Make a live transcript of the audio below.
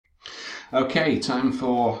Okay, time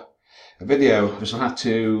for a video. This will have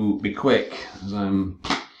to be quick as I'm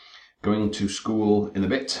going to school in a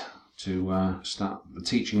bit to start the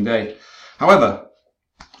teaching day. However,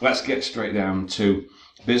 let's get straight down to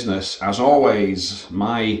business. As always,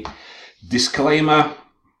 my disclaimer.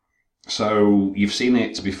 So you've seen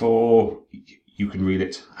it before, you can read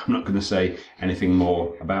it. I'm not going to say anything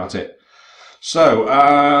more about it. So,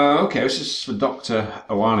 okay, this is for Dr.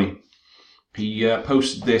 Owani. He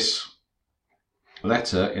posted this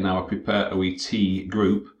letter in our Prepare OET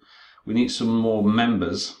group. We need some more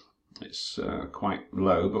members. It's quite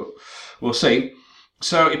low, but we'll see.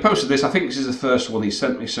 So he posted this. I think this is the first one he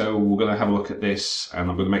sent me, so we're going to have a look at this,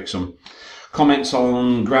 and I'm going to make some comments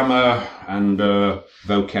on grammar and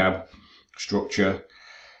vocab, structure,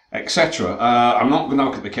 etc. I'm not going to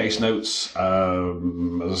look at the case notes, as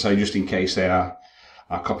I say, just in case they are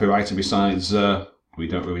copyrighted. Besides, we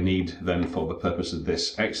don't really need them for the purpose of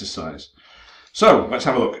this exercise. So let's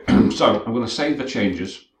have a look. So I'm going to save the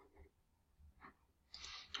changes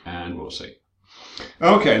and we'll see.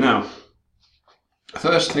 Okay, now,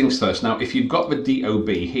 first things first. Now, if you've got the DOB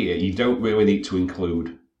here, you don't really need to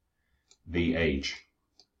include the age.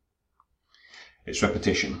 It's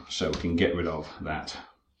repetition, so we can get rid of that.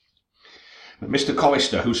 But Mr.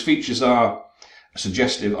 Collister, whose features are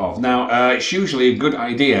suggestive of. Now, it's usually a good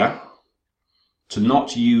idea to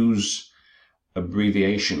not use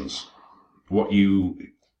abbreviations. What you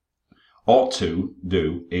ought to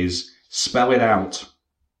do is spell it out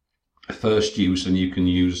first use, and you can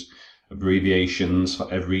use abbreviations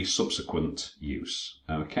for every subsequent use.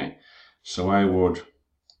 Okay, so I would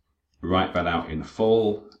write that out in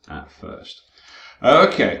full at first.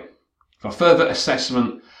 Okay, for further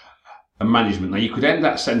assessment and management. Now you could end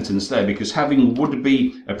that sentence there, because having would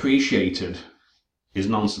be appreciated is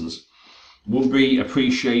nonsense. Would be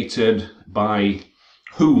appreciated by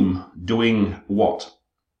whom doing what?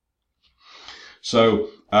 So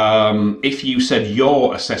if you said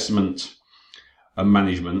your assessment and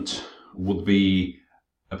management would be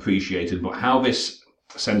appreciated, but how this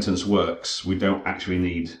sentence works, we don't actually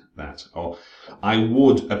need that. Or I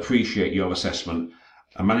would appreciate your assessment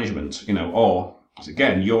and management, you know, or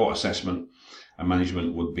again, your assessment and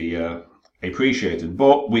management would be appreciated,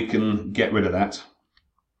 but we can get rid of that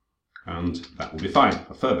and that will be fine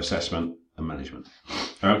for further assessment and management.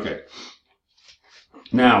 Okay.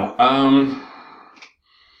 Now,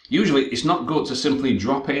 usually it's not good to simply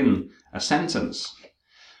drop in a sentence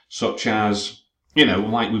such as, you know,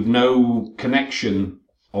 like with no connection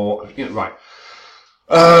or, you know, right.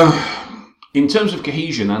 In terms of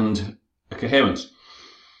cohesion and coherence,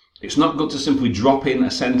 it's not good to simply drop in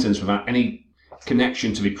a sentence without any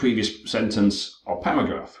connection to the previous sentence or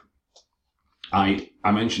paragraph. I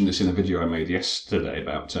mentioned this in a video I made yesterday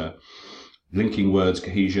about linking words,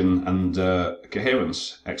 cohesion and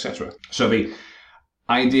coherence, etc. So the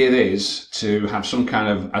idea is to have some kind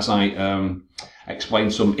of, as I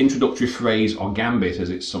explained, some introductory phrase or gambit, as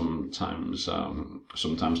it's sometimes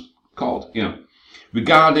called, you know,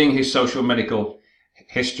 regarding his social medical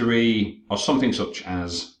history or something such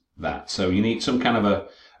as that. So you need some kind of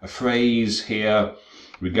a phrase here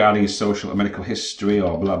regarding his social and medical history,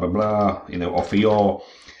 or blah blah blah, you know, or for your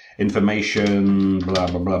information, blah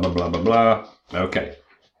blah blah blah blah blah blah. Okay.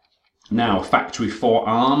 Now, factory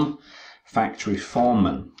forearm, factory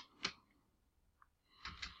foreman.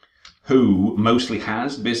 Who mostly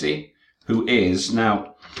has, busy, who is.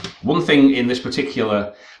 Now, one thing in this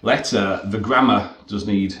particular letter, the grammar does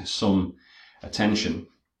need some attention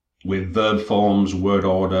with verb forms, word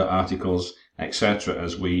order, articles, etc.,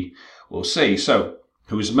 as we will see. So,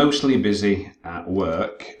 who is mostly busy at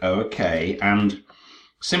work, okay, and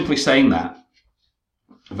simply saying that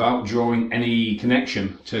without drawing any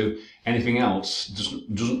connection to anything else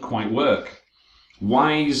doesn't quite work.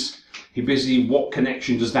 Why is he busy? What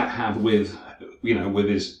connection does that have with, you know, with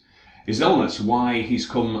his illness? Why he's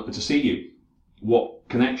come to see you? What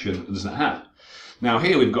connection does that have? Now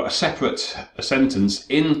here we've got a separate sentence.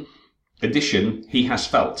 In addition, he has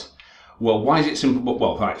felt. Well, why is it simple?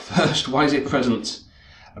 Well, right, first, why is it present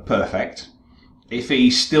perfect? If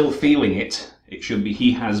he's still feeling it, it should be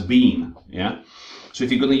he has been, yeah? So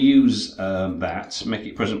if you're going to use that, make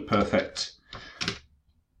it present perfect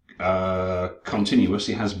continuous,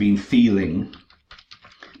 he has been feeling,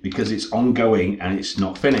 because it's ongoing and it's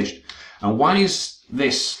not finished. And why is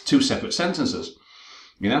this two separate sentences?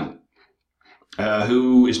 You know,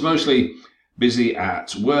 who is mostly busy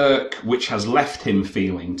at work, which has left him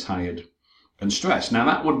feeling tired and stressed. Now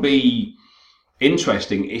that would be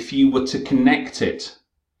interesting if you were to connect it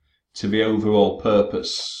to the overall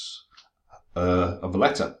purpose of the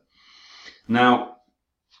letter. Now,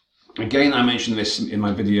 Again, I mentioned this in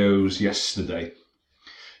my videos yesterday.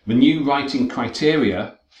 The new writing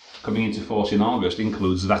criteria coming into force in August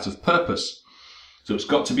includes that of purpose. So it's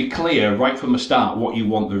got to be clear right from the start what you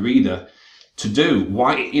want the reader to do.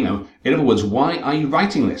 Why, in other words, why are you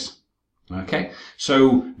writing this? Okay,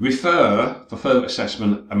 so refer for further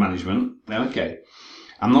assessment and management. Okay,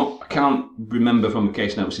 I can't remember from the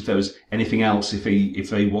case notes if there was anything else, if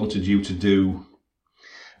they wanted you to do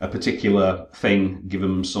a particular thing, give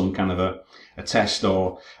them some kind of a test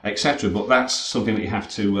or etc. But that's something that you have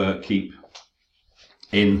to keep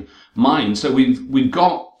in mind. So we've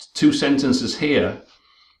got two sentences here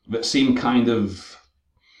that seem kind of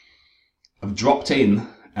dropped in,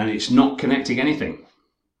 and it's not connecting anything.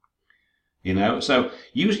 So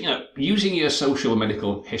using your social and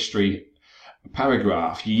medical history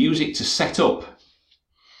paragraph, you use it to set up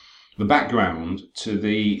the background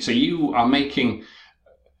to so you are making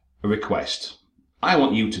a request. I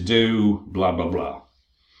want you to do blah, blah, blah.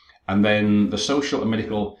 And then the social and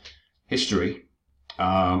medical history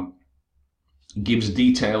gives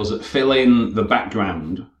details that fill in the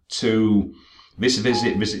background to this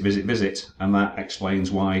visit, and that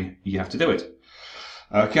explains why you have to do it.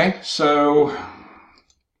 Okay, so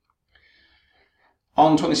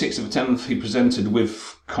on 26th of the 10th, he presented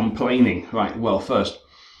with complaining. Right, well, first,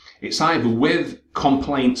 it's either with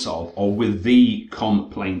complaints of or with the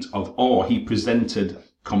complaint of, or he presented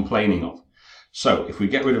complaining of. So if we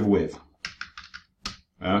get rid of with,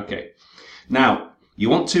 okay. Now, you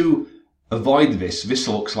want to avoid this. This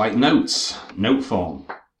looks like notes, note form.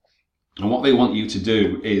 And what they want you to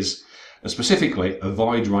do is specifically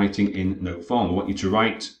avoid writing in note form. They want you to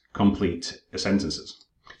write complete sentences.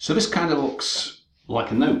 So this kind of looks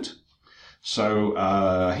like a note. So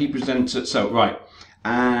he presented, so right.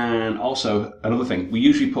 And also another thing, we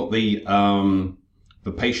usually put the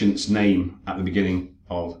patient's name at the beginning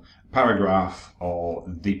of a paragraph, or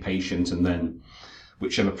the patient, and then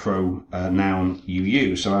whichever pronoun you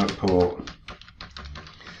use. So I put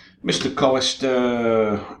Mr.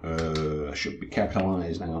 Collister, should be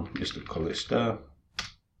capitalized now, Mr. Collister,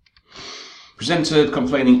 presented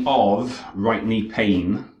complaining of right knee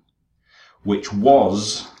pain, which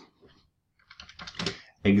was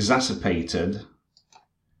exacerbated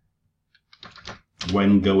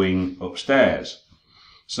when going upstairs.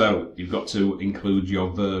 So you've got to include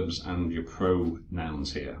your verbs and your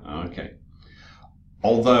pronouns here. Okay.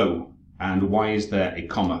 Although, and why is there a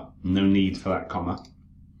comma? No need for that comma.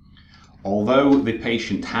 Although the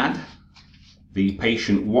patient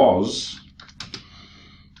was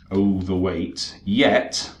overweight,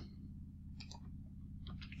 yet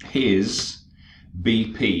his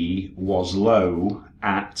BP was low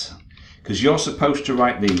at, because you're supposed to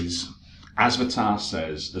write these, as the task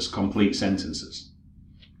says, as complete sentences,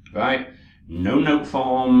 right? No note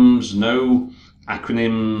forms, no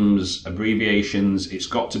acronyms, abbreviations. It's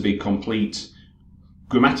got to be complete,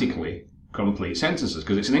 grammatically complete sentences,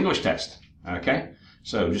 because it's an English test, okay?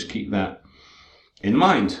 So just keep that in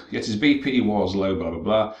mind. Yet his BP was low, blah, blah,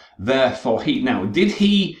 blah. Therefore now, did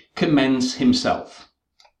he commence himself?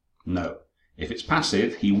 No. If it's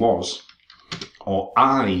passive, he was, or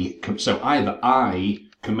I, so either I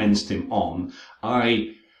commenced him on,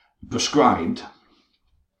 I prescribed,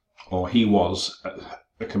 or he was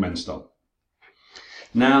commenced on.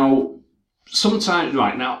 Now, sometimes,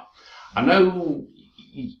 right, now, I know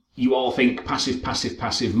you all think passive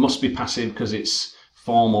must be passive because it's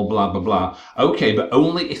formal, blah, blah, blah. Okay, but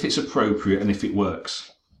only if it's appropriate and if it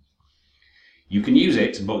works. You can use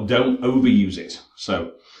it, but don't overuse it.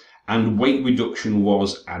 So, and weight reduction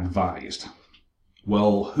was advised.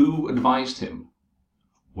 Well, who advised him?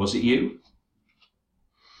 Was it you?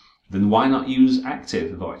 Then why not use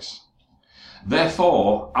active voice?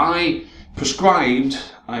 Therefore, I prescribed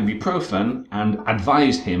ibuprofen and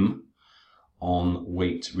advised him on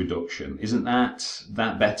weight reduction. Isn't that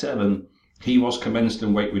better than he was commenced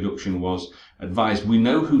and weight reduction was advised? We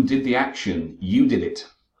know who did the action. You did it.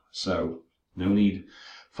 So no need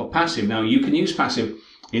for passive. Now you can use passive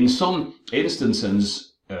in some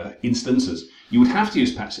instances. You would have to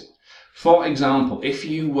use passive. For example, if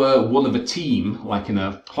you were one of a team, like in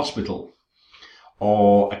a hospital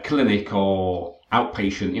or a clinic or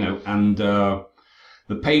outpatient, and the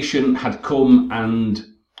patient had come and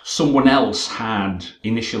someone else had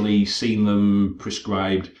initially seen them,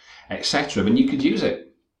 prescribed, etc., then you could use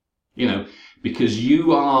it, because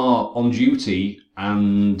you are on duty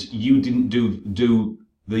and you didn't do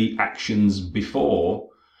the actions before,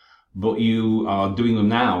 but you are doing them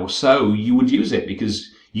now. So you would use it because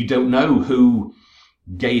you don't know who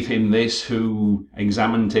gave him this, who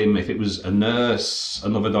examined him, if it was a nurse,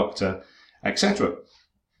 another doctor, etc.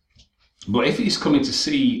 But if he's coming to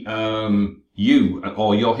see you,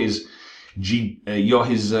 or you're his GP,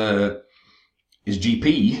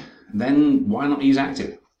 then why not use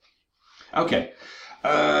active? Okay.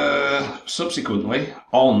 Subsequently,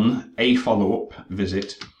 on a follow-up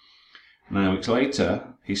visit, 9 weeks later,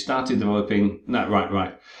 he started developing. No,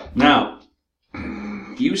 right. Now,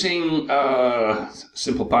 using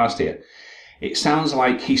simple past here, it sounds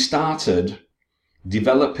like he started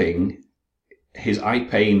developing his eye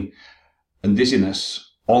pain and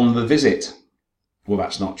dizziness on the visit. Well,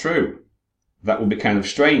 that's not true. That would be kind of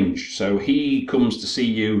strange. So he comes to see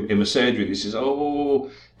you in the surgery. He says,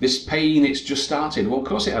 "Oh, this pain, it's just started." Well, of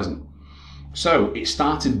course it hasn't. So it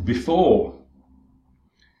started before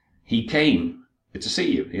he came to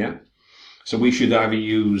see you, yeah? So we should either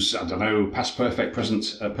use, I don't know, past perfect,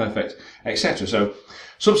 present perfect, etc. So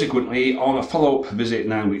subsequently, on a follow-up visit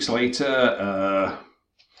 9 weeks later,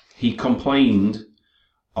 he complained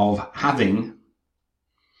of having,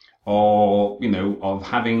 of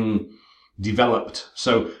having developed.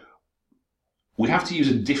 So we have to use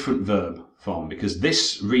a different verb form, because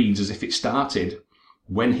this reads as if it started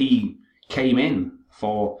when he came in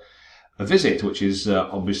for a visit, which is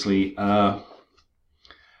obviously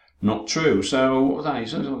not true. So what was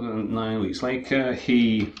that? 9 weeks later,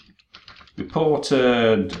 he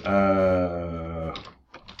reported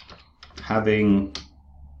having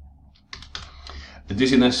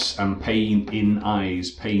dizziness and pain in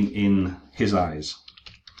his eyes.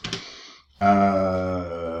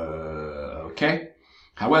 Okay.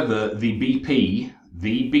 However, the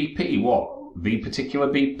BP, what? The particular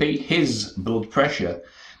BP, his blood pressure.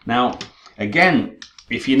 Now, again,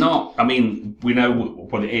 if you're not, I mean, we know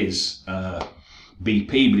what it is,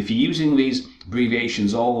 BP, but if you're using these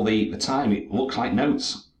abbreviations all the time, it looks like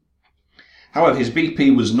notes. However, his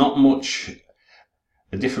BP was not much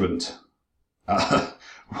different.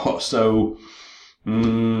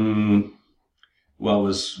 Well,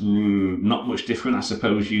 was not much different, I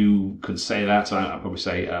suppose you could say that. I'd probably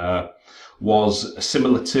say was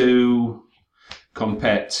similar to,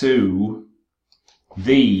 compared to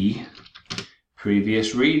the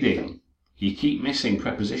previous reading. You keep missing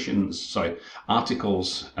prepositions,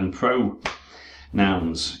 articles and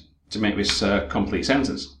pronouns to make this complete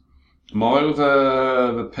sentence.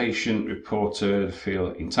 Moreover, the patient reported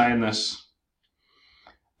feeling tiredness,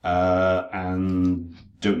 and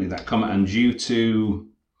don't need that comma, and due to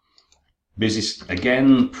busy,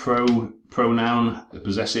 again, pronoun, the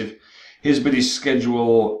possessive, his busy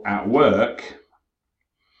schedule at work,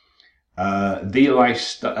 the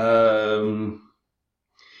lifestyle,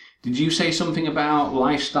 did you say something about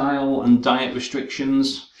lifestyle and diet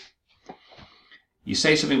restrictions? You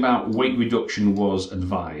say something about weight reduction was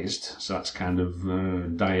advised, so that's kind of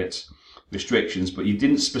diet restrictions, but you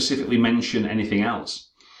didn't specifically mention anything else.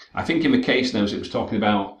 I think in the case notes it was talking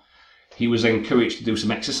about he was encouraged to do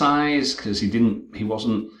some exercise because he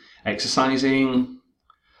wasn't exercising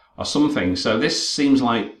or something. So this seems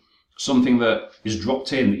like something that is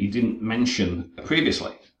dropped in that you didn't mention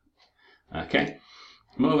previously. Okay.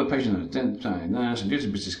 Moreover, patient diagnosed due to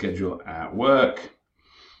busy schedule at work,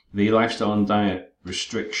 the lifestyle and diet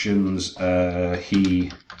restrictions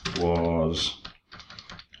he was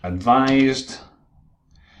advised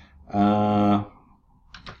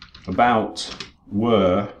about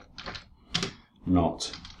were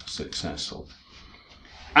not successful.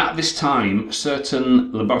 At this time,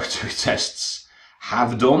 certain laboratory tests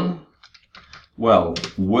have done, well,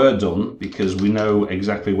 were done, because we know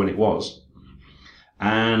exactly when it was.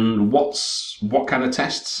 And what kind of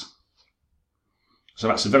tests? So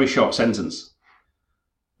that's a very short sentence.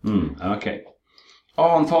 Okay.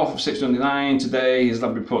 On 4th of 6/29, today his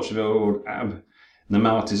lab reports revealed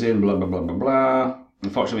abnormalities in blah blah blah blah blah.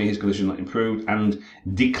 Unfortunately, his condition not improved and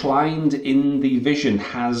declined in the vision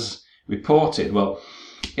has reported. Well,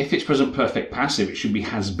 if it's present perfect passive, it should be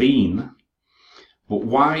has been. But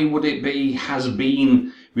why would it be has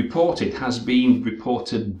been reported? Has been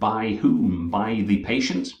reported by whom? By the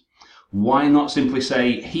patient? Why not simply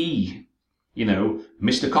say he,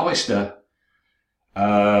 Mr. Collister?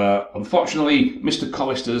 Unfortunately, Mr.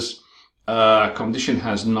 Collister's condition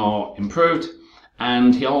has not improved,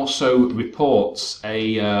 and he also reports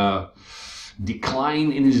a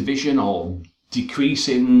decline in his vision or decrease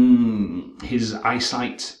in his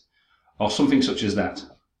eyesight or something such as that.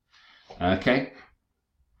 Okay.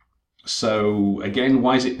 So again,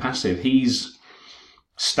 why is it passive? He's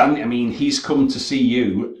standing, he's come to see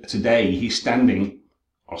you today. He's standing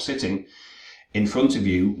or sitting in front of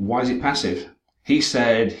you. Why is it passive? He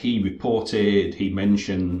said, he reported, he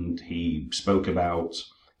mentioned, he spoke about,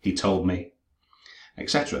 he told me,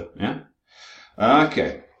 etc. Yeah?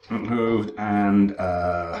 Okay. improved, and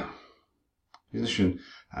musician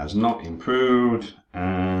has not improved,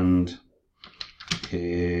 and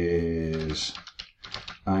his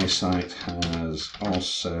eyesight has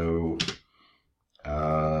also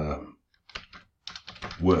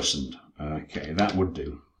worsened. Okay, that would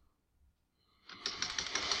do.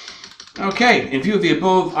 Okay, in view of the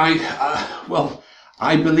above,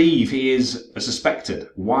 I believe he is suspected.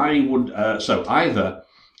 Why would so either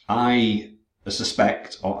I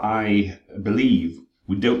suspect or I believe.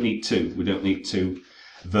 We don't need two. We don't need two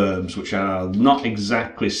verbs which are not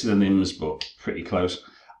exactly synonyms but pretty close.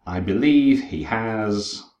 I believe he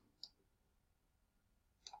has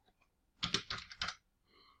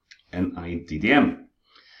NIDDM.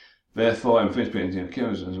 Therefore, I'm finished putting the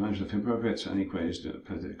occurs as mentioned if appropriate. Any queries,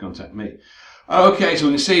 contact me. Okay, so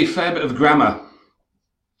we can see a fair bit of grammar.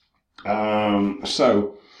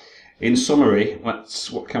 So, in summary,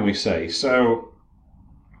 what can we say? So,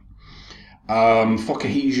 for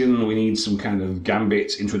cohesion, we need some kind of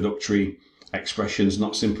gambit, introductory expressions,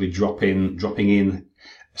 not simply dropping in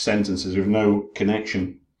sentences with no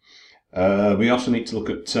connection. We also need to look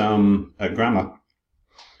at grammar.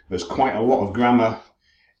 There's quite a lot of grammar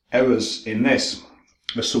errors in this.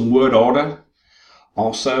 There's some word order.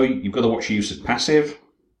 Also, you've got to watch use of passive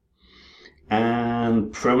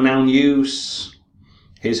and pronoun use,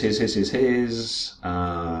 his,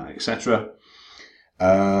 etc.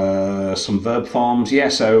 Some verb forms. Yeah,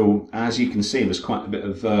 so as you can see, there's quite a bit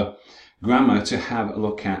of grammar to have a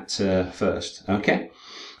look at first. Okay,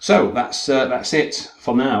 so that's it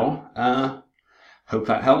for now. Hope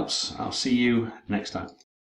that helps. I'll see you next time.